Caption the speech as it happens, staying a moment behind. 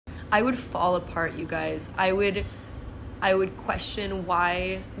I would fall apart, you guys. I would question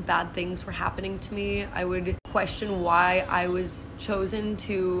why bad things were happening to me. I would question why I was chosen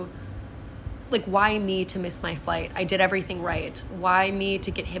to, like, why me to miss my flight? I did everything right. Why me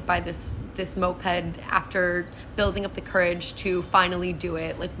to get hit by this moped after building up the courage to finally do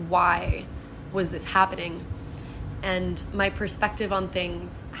it? Like, why was this happening? And my perspective on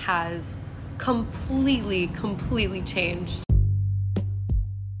things has completely changed.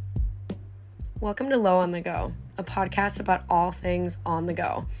 Welcome to Low on the Go, a podcast about all things on the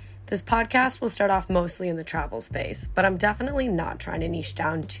go. This podcast will start off mostly in the travel space, but I'm definitely not trying to niche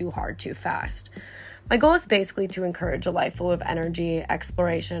down too hard too fast. My goal is basically to encourage a life full of energy,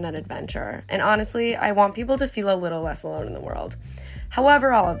 exploration, and adventure. And honestly, I want people to feel a little less alone in the world.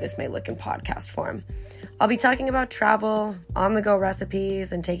 However, all of this may look in podcast form. I'll be talking about travel, on-the-go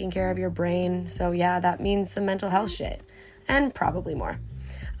recipes, and taking care of your brain. So yeah, that means some mental health shit. And probably more.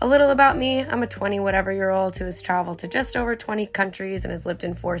 A little about me, I'm a 20-whatever-year-old who has traveled to just over 20 countries and has lived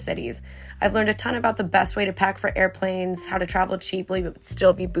in 4 cities. I've learned a ton about the best way to pack for airplanes, how to travel cheaply but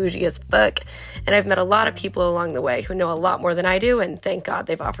still be bougie as fuck, and I've met a lot of people along the way who know a lot more than I do, and thank God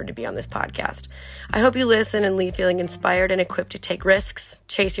they've offered to be on this podcast. I hope you listen and leave feeling inspired and equipped to take risks,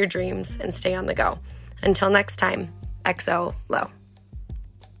 chase your dreams, and stay on the go. Until next time, XO Low.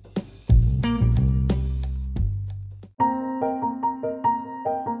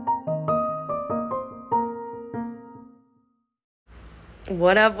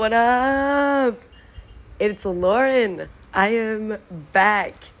 What up? It's Lauren. I am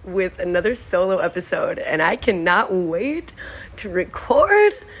back with another solo episode, and I cannot wait to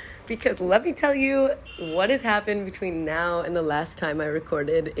record because let me tell you, what has happened between now and the last time I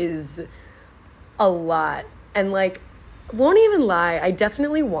recorded is a lot. And won't even lie,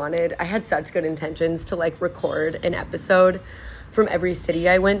 I had such good intentions to record an episode from every city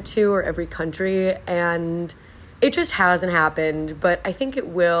I went to or every country, and it just hasn't happened, but I think it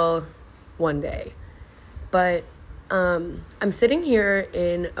will one day. But I'm sitting here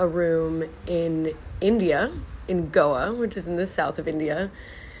in a room in India, in Goa, which is in the south of India,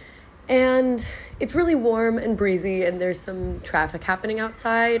 and it's really warm and breezy, and there's some traffic happening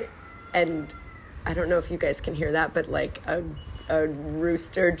outside, and I don't know if you guys can hear that, but a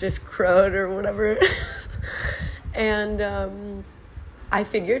rooster just crowed or whatever. And I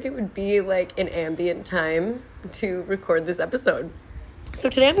figured it would be an ambient time to record this episode. So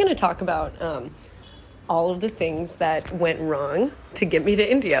today I'm going to talk about all of the things that went wrong to get me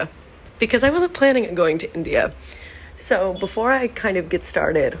to India, because I wasn't planning on going to India. So before I kind of get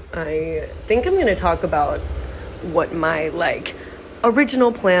started, I think I'm going to talk about what my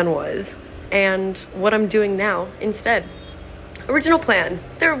original plan was and what I'm doing now instead. Original plan,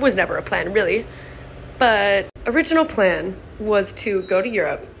 there was never a plan really, but original plan was to go to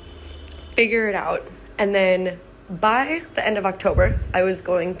Europe, figure it out, and then by the end of October, I was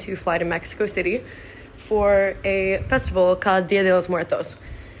going to fly to Mexico City for a festival called Dia de los Muertos.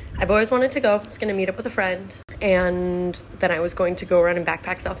 I've always wanted to go. I was going to meet up with a friend, and then I was going to go around and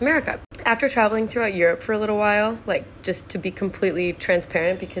backpack South America. After traveling throughout Europe for a little while, just to be completely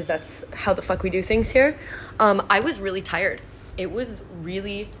transparent, because that's how the fuck we do things here, I was really tired. It was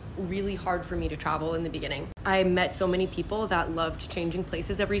really hard for me to travel in the beginning. I met so many people that loved changing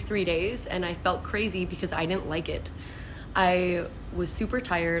places every 3 days, and I felt crazy because I didn't like it. I was super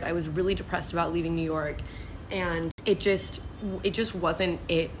tired. I was really depressed about leaving New York, and it just wasn't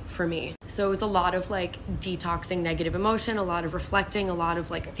it for me. So it was a lot of detoxing negative emotion, a lot of reflecting, a lot of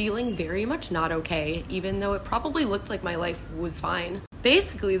feeling very much not okay, even though it probably looked like my life was fine.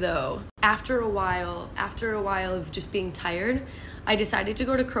 Basically though, after a while of just being tired, I decided to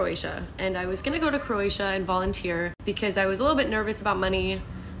go to Croatia, and I was going to go to Croatia and volunteer because I was a little bit nervous about money.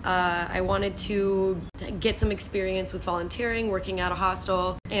 I wanted to get some experience with volunteering, working at a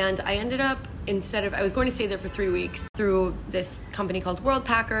hostel, and I ended up, I was going to stay there for 3 weeks through this company called World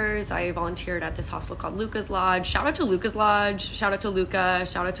Packers. I volunteered at this hostel called Luca's Lodge. Shout out to Luca's Lodge, shout out to Luca,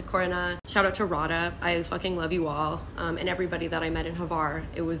 shout out to Corina, shout out to Rada. I fucking love you all, and everybody that I met in Hvar.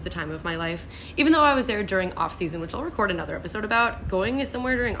 It was the time of my life. Even though I was there during off season, which I'll record another episode about, going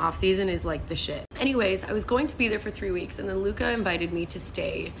somewhere during off season is the shit. Anyways, I was going to be there for 3 weeks, and then Luca invited me to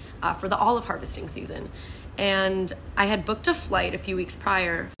stay for the olive harvesting season. And I had booked a flight a few weeks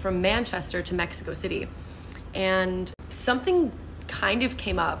prior from Manchester to Mexico City. And something kind of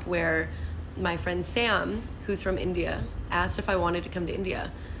came up where my friend Sam, who's from India, asked if I wanted to come to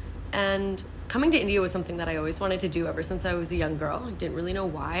India. And coming to India was something that I always wanted to do ever since I was a young girl. I didn't really know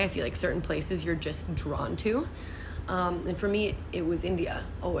why. I feel like certain places you're just drawn to. And for me, it was India,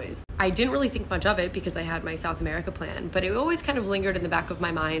 always. I didn't really think much of it because I had my South America plan, but it always kind of lingered in the back of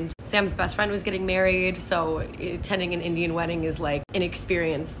my mind Sam's best friend was getting married, so attending an Indian wedding is like an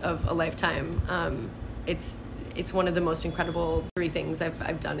experience of a lifetime. It's one of the most incredible 3 things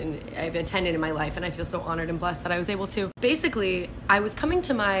I've done and I've attended in my life, and I feel so honored and blessed that I was able to. Basically, I was coming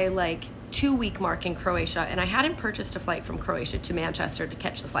to my like 2-week mark in Croatia, and I hadn't purchased a flight from Croatia to Manchester to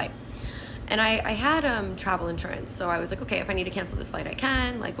catch the flight. And I had travel insurance, so I was like, okay, if I need to cancel this flight, I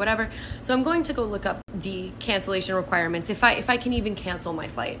can, like whatever. So I'm going to go look up the cancellation requirements if I can even cancel my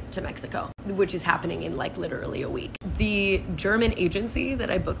flight to Mexico, which is happening in like literally a week. The German agency that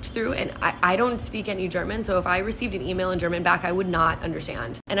I booked through, and I don't speak any German, so if I received an email in German back, I would not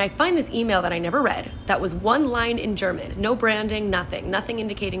understand. And I find this email that I never read that was 1 line in German, no branding, nothing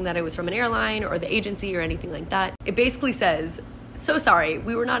indicating that it was from an airline or the agency or anything like that. It basically says, "So sorry,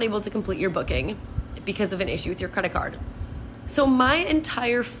 we were not able to complete your booking because of an issue with your credit card." So my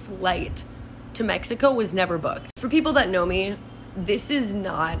entire flight to Mexico was never booked. For people that know me, this is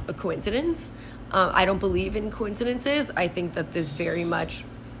not a coincidence. I don't believe in coincidences. I think that this very much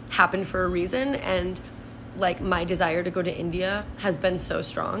happened for a reason, and like my desire to go to India has been so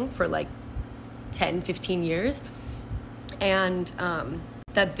strong for like 10-15 years, and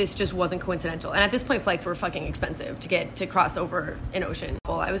that this just wasn't coincidental. And at this point, flights were fucking expensive to cross over an ocean.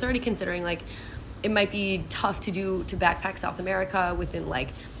 Well, I was already considering like it might be tough to backpack South America within like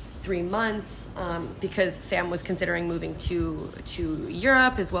 3 months, because Sam was considering moving to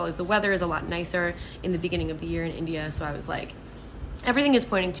Europe, as well as the weather is a lot nicer in the beginning of the year in India. So I was like, everything is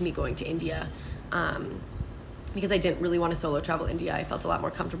pointing to me going to India, because I didn't really want to solo travel India. I felt a lot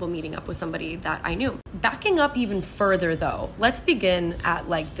more comfortable meeting up with somebody that I knew. Backing up even further though, let's begin at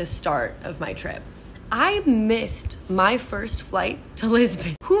like the start of my trip. I missed my first flight to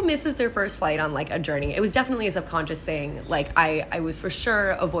Lisbon. Who misses their first flight on like a journey? It was definitely a subconscious thing. Like I was for sure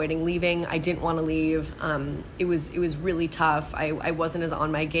avoiding leaving. I didn't want to leave. It was really tough. I wasn't as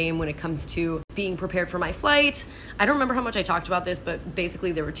on my game when it comes to being prepared for my flight. I don't remember how much I talked about this, but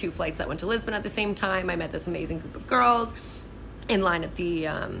basically there were 2 flights that went to Lisbon at the same time. I met this amazing group of girls in line at the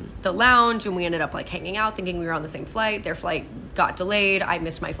lounge, and we ended up like hanging out thinking we were on the same flight. Their flight got delayed. I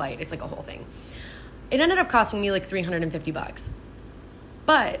missed my flight. It's like a whole thing. It ended up costing me like $350.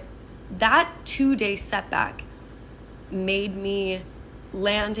 But that 2-day setback made me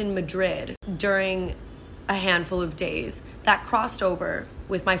land in Madrid during a handful of days that crossed over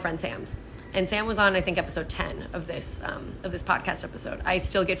with my friend Sam's. And Sam was on, I think, episode 10 of this podcast episode. I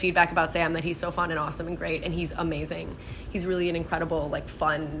still get feedback about Sam that he's so fun and awesome and great, and he's amazing. He's really an incredible, like,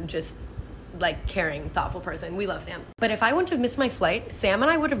 fun, just like caring, thoughtful person. We love Sam. But if I wouldn't have missed my flight, Sam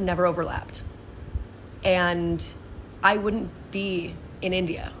and I would have never overlapped. And I wouldn't be in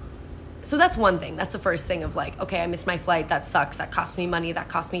India. So that's one thing. That's the first thing of like, okay, I missed my flight. That sucks. That cost me money. That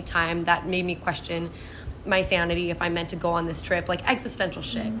cost me time. That made me question my sanity if I meant to go on this trip, like existential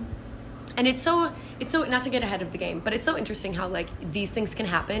shit. And it's so not to get ahead of the game, but it's so interesting how like these things can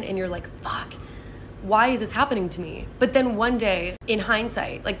happen and you're like, fuck, why is this happening to me? But then one day in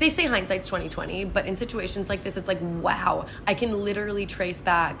hindsight, like they say hindsight's 20/20, but in situations like this, it's like, wow, I can literally trace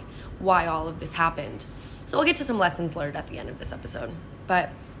back why all of this happened. So we'll get to some lessons learned at the end of this episode.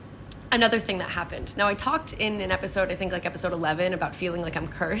 But another thing that happened. Now I talked in an episode, I think like episode 11, about feeling like I'm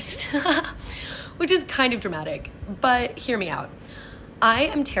cursed, which is kind of dramatic, but hear me out. I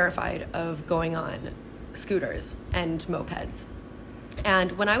am terrified of going on scooters and mopeds.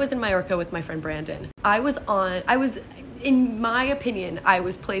 And when I was in Mallorca with my friend Brandon, in my opinion, I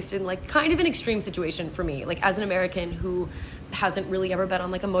was placed in like kind of an extreme situation for me, like as an American who hasn't really ever been on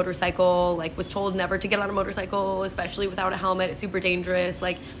like a motorcycle, like was told never to get on a motorcycle, especially without a helmet. It's super dangerous,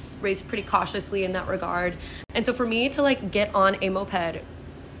 like raised pretty cautiously in that regard. And so for me to like get on a moped,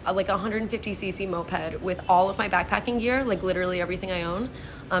 like a 150cc moped with all of my backpacking gear, like literally everything I own,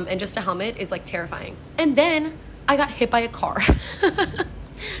 and just a helmet is like terrifying. And then I got hit by a car.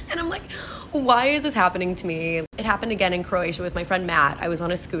 And I'm like, why is this happening to me? It happened again in Croatia with my friend Matt. I was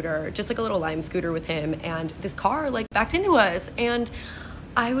on a scooter, just like a little Lime scooter with him, and this car like backed into us, and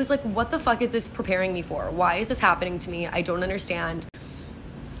I was like, what the fuck is this preparing me for? Why is this happening to me? I don't understand.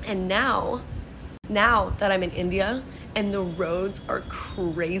 And now that I'm in India and the roads are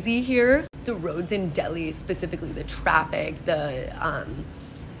crazy here, the roads in Delhi specifically, the traffic, the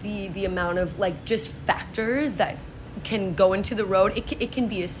amount of like just factors that can go into the road. It can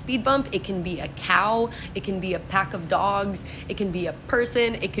be a speed bump, it can be a cow, it can be a pack of dogs, it can be a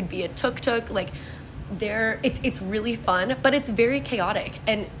person, it could be a tuk-tuk. Like it's really fun, but it's very chaotic.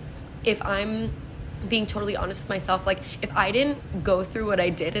 And if I'm being totally honest with myself, like if I didn't go through what I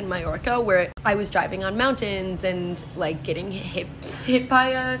did in Mallorca, where I was driving on mountains and like getting hit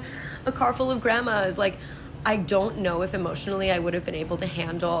by a car full of grandmas, like I don't know if emotionally I would have been able to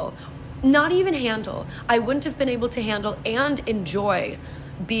handle, not even handle, I wouldn't have been able to handle and enjoy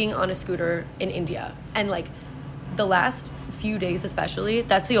being on a scooter in India. And like the last few days especially,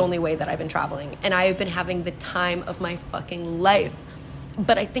 that's the only way that I've been traveling. And I have been having the time of my fucking life.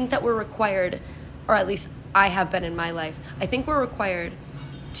 But I think that we're required, or at least I have been in my life, I think we're required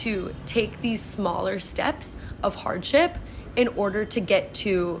to take these smaller steps of hardship in order to get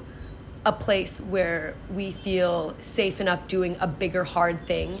to a place where we feel safe enough doing a bigger hard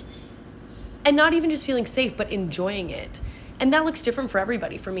thing, and not even just feeling safe but enjoying it. And that looks different for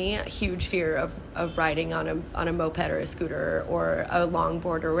everybody. For me, a huge fear of riding on a moped or a scooter or a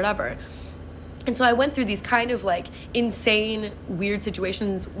longboard or whatever. And so I went through these kind of like insane, weird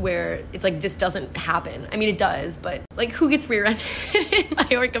situations where it's like, this doesn't happen. I mean, it does, but like, who gets rear-ended in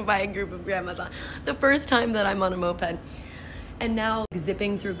Mallorca by a group of grandmas the first time that I'm on a moped? And now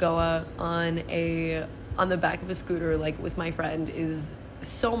zipping through Goa on the back of a scooter, like with my friend, is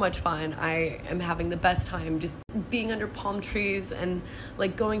so much fun. I am having the best time just being under palm trees and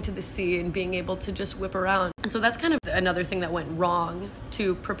like going to the sea and being able to just whip around. And so that's kind of another thing that went wrong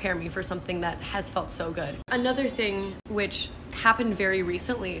to prepare me for something that has felt so good. Another thing which happened very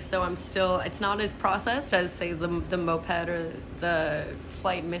recently, so it's not as processed as say the moped or the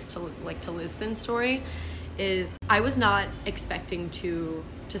flight missed to Lisbon story, is I was not expecting to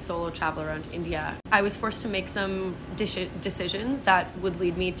solo travel around India. I was forced to make some decisions that would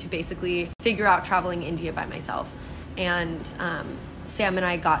lead me to basically figure out traveling India by myself. And Sam and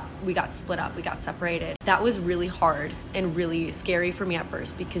I got split up, we got separated. That was really hard and really scary for me at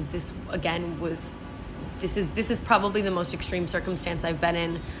first, because this is probably the most extreme circumstance I've been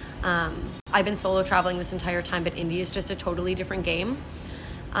in. I've been solo traveling this entire time, but India is just a totally different game.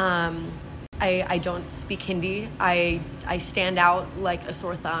 I don't speak Hindi. I stand out like a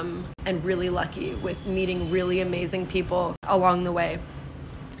sore thumb, and really lucky with meeting really amazing people along the way.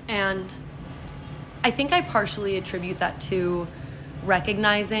 And I think I partially attribute that to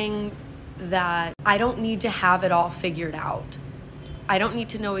recognizing that I don't need to have it all figured out. I don't need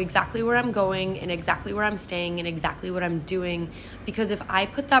to know exactly where I'm going and exactly where I'm staying and exactly what I'm doing, because if I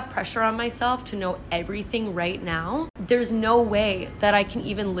put that pressure on myself to know everything right now, there's no way that I can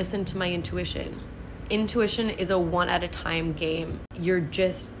even listen to my intuition. Intuition is a one at a time game. You're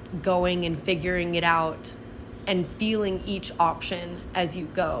just going and figuring it out and feeling each option as you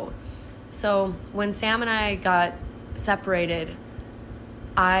go. So when Sam and I got separated,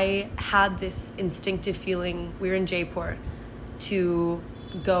 I had this instinctive feeling, we were in Jaipur, to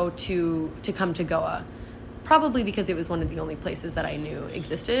come to Goa, probably because it was one of the only places that I knew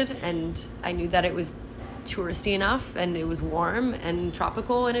existed, and I knew that it was touristy enough and it was warm and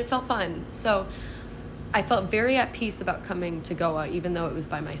tropical and it felt fun. So I felt very at peace about coming to Goa, even though it was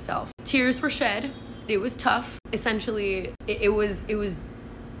by myself. Tears were shed. It was tough. Essentially, it was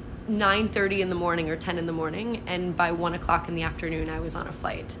 9:30 in the morning or 10 in the morning, and by 1 o'clock in the afternoon I was on a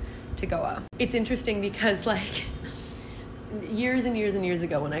flight to Goa. It's interesting because like years and years and years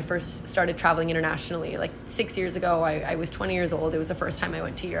ago, when I first started traveling internationally, like 6 years ago, I was 20 years old. It was the first time I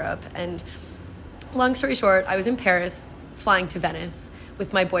went to Europe. And long story short, I was in Paris flying to Venice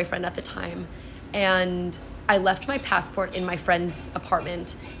with my boyfriend at the time. And I left my passport in my friend's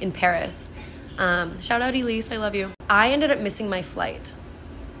apartment in Paris. Shout out Elise, I love you. I ended up missing my flight.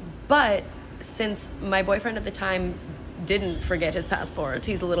 But since my boyfriend at the time didn't forget his passport,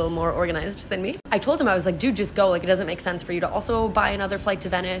 he's a little more organized than me, I told him, I was like, dude, just go. Like, it doesn't make sense for you to also buy another flight to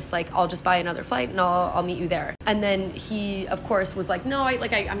Venice. Like, I'll just buy another flight and I'll meet you there. And then he, of course, was like, no,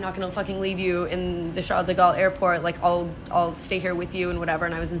 I'm not gonna fucking leave you in the Charles de Gaulle airport. Like, I'll stay here with you and whatever.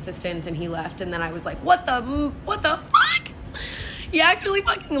 And I was insistent, and he left. And then I was like, what the fuck? He actually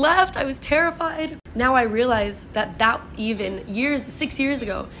fucking left. I was terrified. Now I realize that even 6 years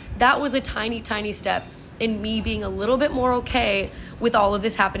ago, that was a tiny, tiny step in me being a little bit more okay with all of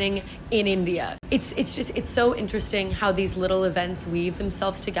this happening in India. It's so interesting how these little events weave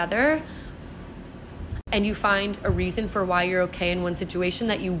themselves together, and you find a reason for why you're okay in one situation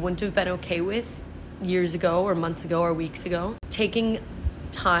that you wouldn't have been okay with years ago or months ago or weeks ago. Taking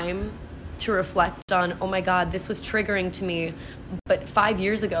time to reflect on, oh my God, this was triggering to me, but 5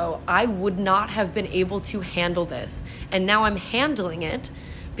 years ago, I would not have been able to handle this. And now I'm handling it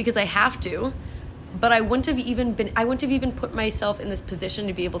because I have to. But I wouldn't have even put myself in this position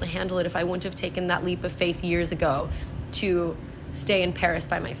to be able to handle it if I wouldn't have taken that leap of faith years ago to stay in Paris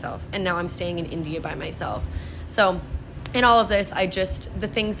by myself. And now I'm staying in India by myself. So in all of this, the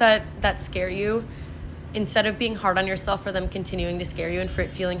things that scare you, instead of being hard on yourself for them continuing to scare you and for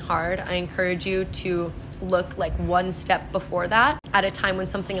it feeling hard, I encourage you to look like one step before that at a time when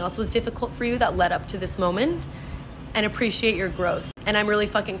something else was difficult for you that led up to this moment, and appreciate your growth. And I'm really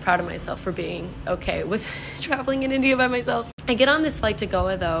fucking proud of myself for being okay with traveling in India by myself. I get on this flight to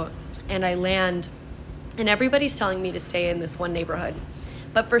Goa though, and I land, and everybody's telling me to stay in this one neighborhood.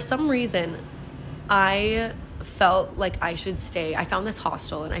 But for some reason, I felt like I should stay. I found this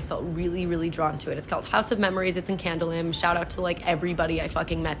hostel and I felt really, really drawn to it. It's called House of Memories. It's in Candlelim. Shout out to like everybody I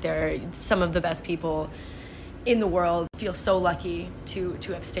fucking met there. Some of the best people in the world. Feel so lucky to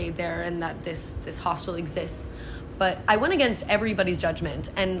have stayed there and that this hostel exists. But I went against everybody's judgment.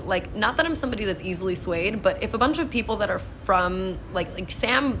 And like, not that I'm somebody that's easily swayed, but if a bunch of people that are from like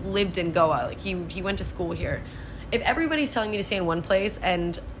Sam lived in Goa, like he went to school here. If everybody's telling me to stay in one place,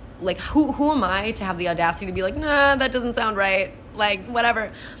 and like, who am I to have the audacity to be like, nah, that doesn't sound right, like,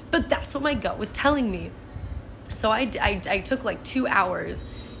 whatever. But that's what my gut was telling me. So I took like 2 hours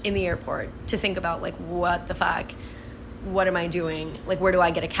in the airport to think about, like, what the fuck? What am I doing? Like, where do I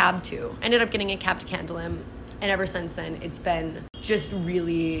get a cab to? I ended up getting a cab to Candlelim. And ever since then, it's been just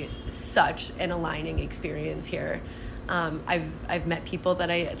really such an aligning experience here. I've met people that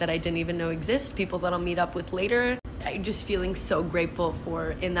I didn't even know exist, people that I'll meet up with later. I'm just feeling so grateful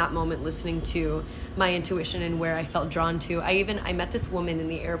for, in that moment, listening to my intuition and where I felt drawn to. I met this woman in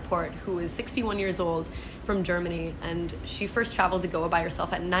the airport who was 61 years old from Germany, and she first traveled to Goa by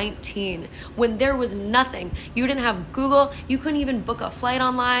herself at 19 when there was nothing. You didn't have Google. You couldn't even book a flight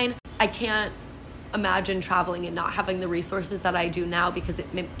online. I can't imagine traveling and not having the resources that I do now, because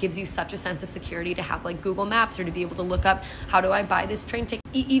it gives you such a sense of security to have like Google Maps, or to be able to look up, how do I buy this train ticket?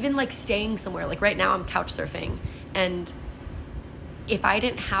 Even like staying somewhere, like right now I'm couch surfing, and if I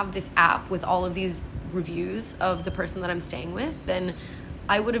didn't have this app with all of these reviews of the person that I'm staying with, then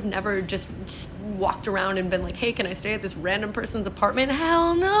I would have never just walked around and been like, hey, can I stay at this random person's apartment?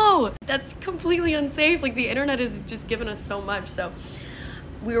 Hell no, that's completely unsafe. Like, the internet has just given us so much. So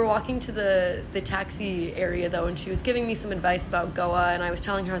we were walking to the taxi area though, and she was giving me some advice about Goa, and I was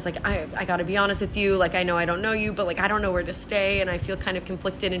telling her, I was like, I gotta be honest with you, like, I know I don't know you, but like, I don't know where to stay, and I feel kind of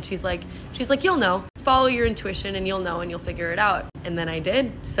conflicted. And she's like, you'll know, follow your intuition and you'll know, and you'll figure it out. And then I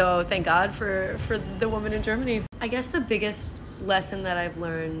did. So thank God for the woman in Germany. I guess the biggest lesson that I've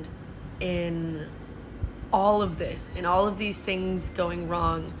learned in all of this, in all of these things going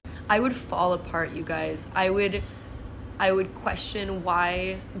wrong, I would fall apart, you guys. I would question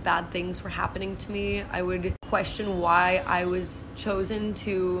why bad things were happening to me. I would question why I was chosen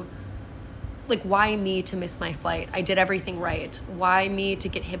to, like, why me to miss my flight? I did everything right. Why me to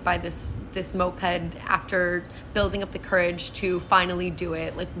get hit by this moped after building up the courage to finally do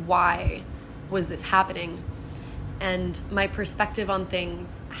it? Like, why was this happening? And my perspective on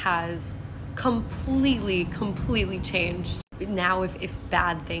things has completely changed. Now, if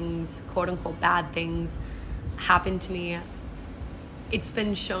bad things, quote unquote bad things, happen to me, it's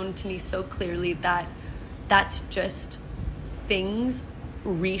been shown to me so clearly that that's just things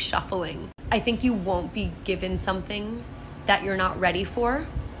reshuffling. I think you won't be given something that you're not ready for,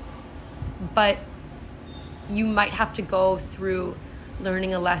 but you might have to go through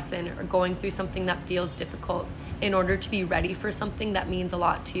learning a lesson or going through something that feels difficult in order to be ready for something that means a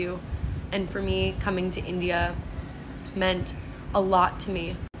lot to you. And for me, coming to India meant a lot to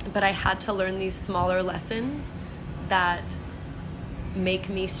me. But I had to learn these smaller lessons that make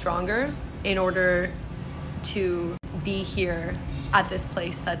me stronger in order to be here at this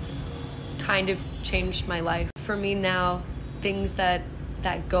place that's kind of changed my life. For me now, things that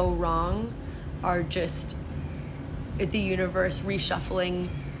go wrong are just the universe reshuffling,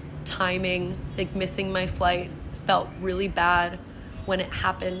 timing. Like, missing my flight felt really bad when it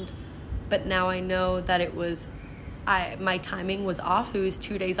happened, but now I know that it was my timing was off. It was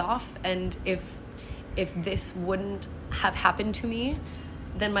 2 days off, and if this wouldn't have happened to me,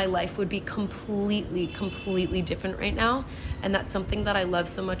 then my life would be completely different right now. And that's something that I love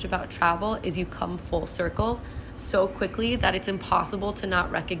so much about travel, is you come full circle so quickly that it's impossible to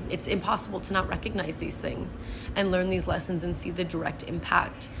not recognize these things and learn these lessons and see the direct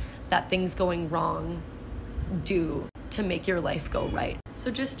impact that things going wrong do to make your life go right.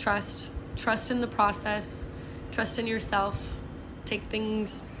 So just trust in the process. Trust in yourself. Take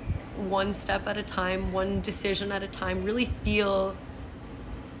things one step at a time, one decision at a time. Really feel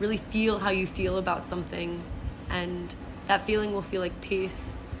how you feel about something, and that feeling will feel like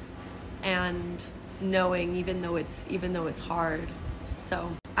peace and knowing, even though it's hard.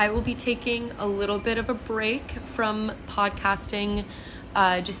 So I will be taking a little bit of a break from podcasting,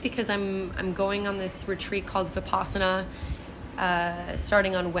 just because I'm going on this retreat called Vipassana,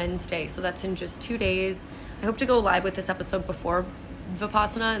 starting on Wednesday. So that's in just 2 days. I hope to go live with this episode before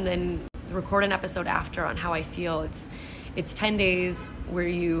Vipassana, and then record an episode after on how I feel. It's 10 days where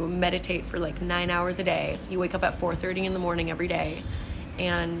you meditate for like 9 hours a day. You wake up at 4:30 in the morning every day,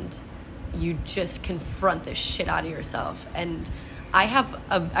 and you just confront the shit out of yourself. And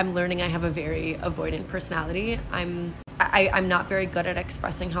I'm learning I have a very avoidant personality. I'm not very good at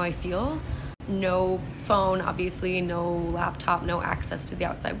expressing how I feel. No phone, obviously, no laptop, no access to the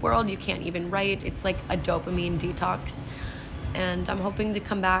outside world. You can't even write. It's like a dopamine detox. And I'm hoping to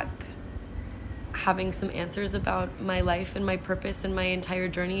come back having some answers about my life and my purpose, and my entire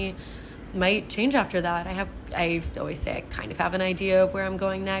journey might change after that. I always say I kind of have an idea of where I'm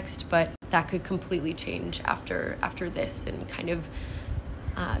going next, but that could completely change after this, and kind of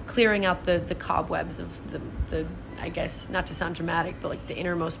clearing out the cobwebs of the I guess, not to sound dramatic, but like the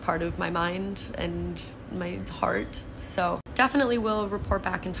innermost part of my mind and my heart. So definitely will report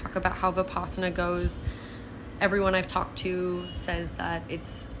back and talk about how Vipassana goes. Everyone I've talked to says that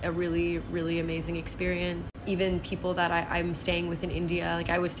it's a really, really amazing experience. Even people that I'm staying with in India, like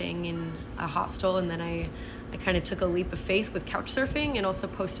I was staying in a hostel, and then I kind of took a leap of faith with couch surfing and also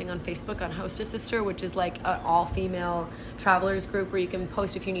posting on Facebook on Hostess Sister, which is like an all-female travelers group where you can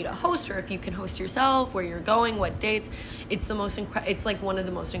post if you need a host or if you can host yourself, where you're going, what dates. It's the most it's like one of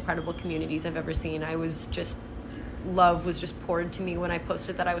the most incredible communities I've ever seen. Love was just poured to me when I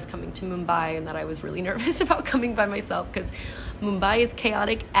posted that I was coming to Mumbai, and that I was really nervous about coming by myself, because Mumbai is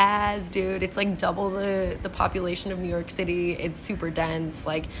chaotic as, dude. It's like double the population of New York City. It's super dense.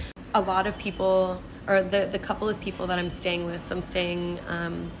 Like a lot of people, or the couple of people that I'm staying with. So I'm staying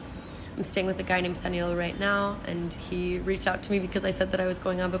with a guy named Sanil right now, and he reached out to me because I said that I was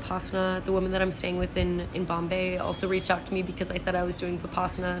going on Vipassana. The woman that I'm staying with in Bombay also reached out to me because I said I was doing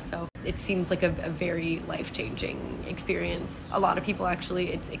Vipassana. So it seems like a very life-changing experience. A lot of people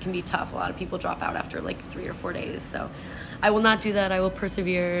actually, it can be tough. A lot of people drop out after like 3 or 4 days. So I will not do that. I will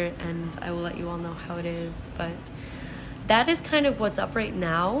persevere, and I will let you all know how it is. But that is kind of what's up right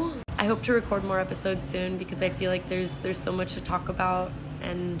now. I hope to record more episodes soon, because I feel like there's so much to talk about,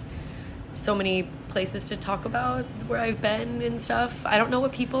 and so many places to talk about where I've been and stuff. I don't know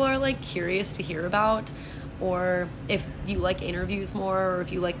what people are like curious to hear about, or if you like interviews more, or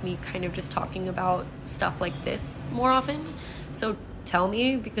if you like me kind of just talking about stuff like this more often. So tell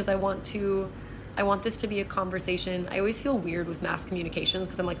me, because I want this to be a conversation. I always feel weird with mass communications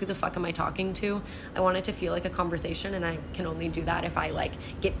because I'm like, who the fuck am I talking to? I want it to feel like a conversation, and I can only do that if I like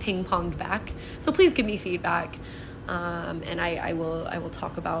get ping-ponged back. So please give me feedback, and I will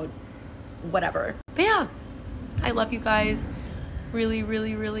talk about whatever. But yeah, I love you guys really,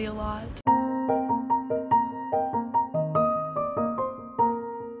 really, really a lot.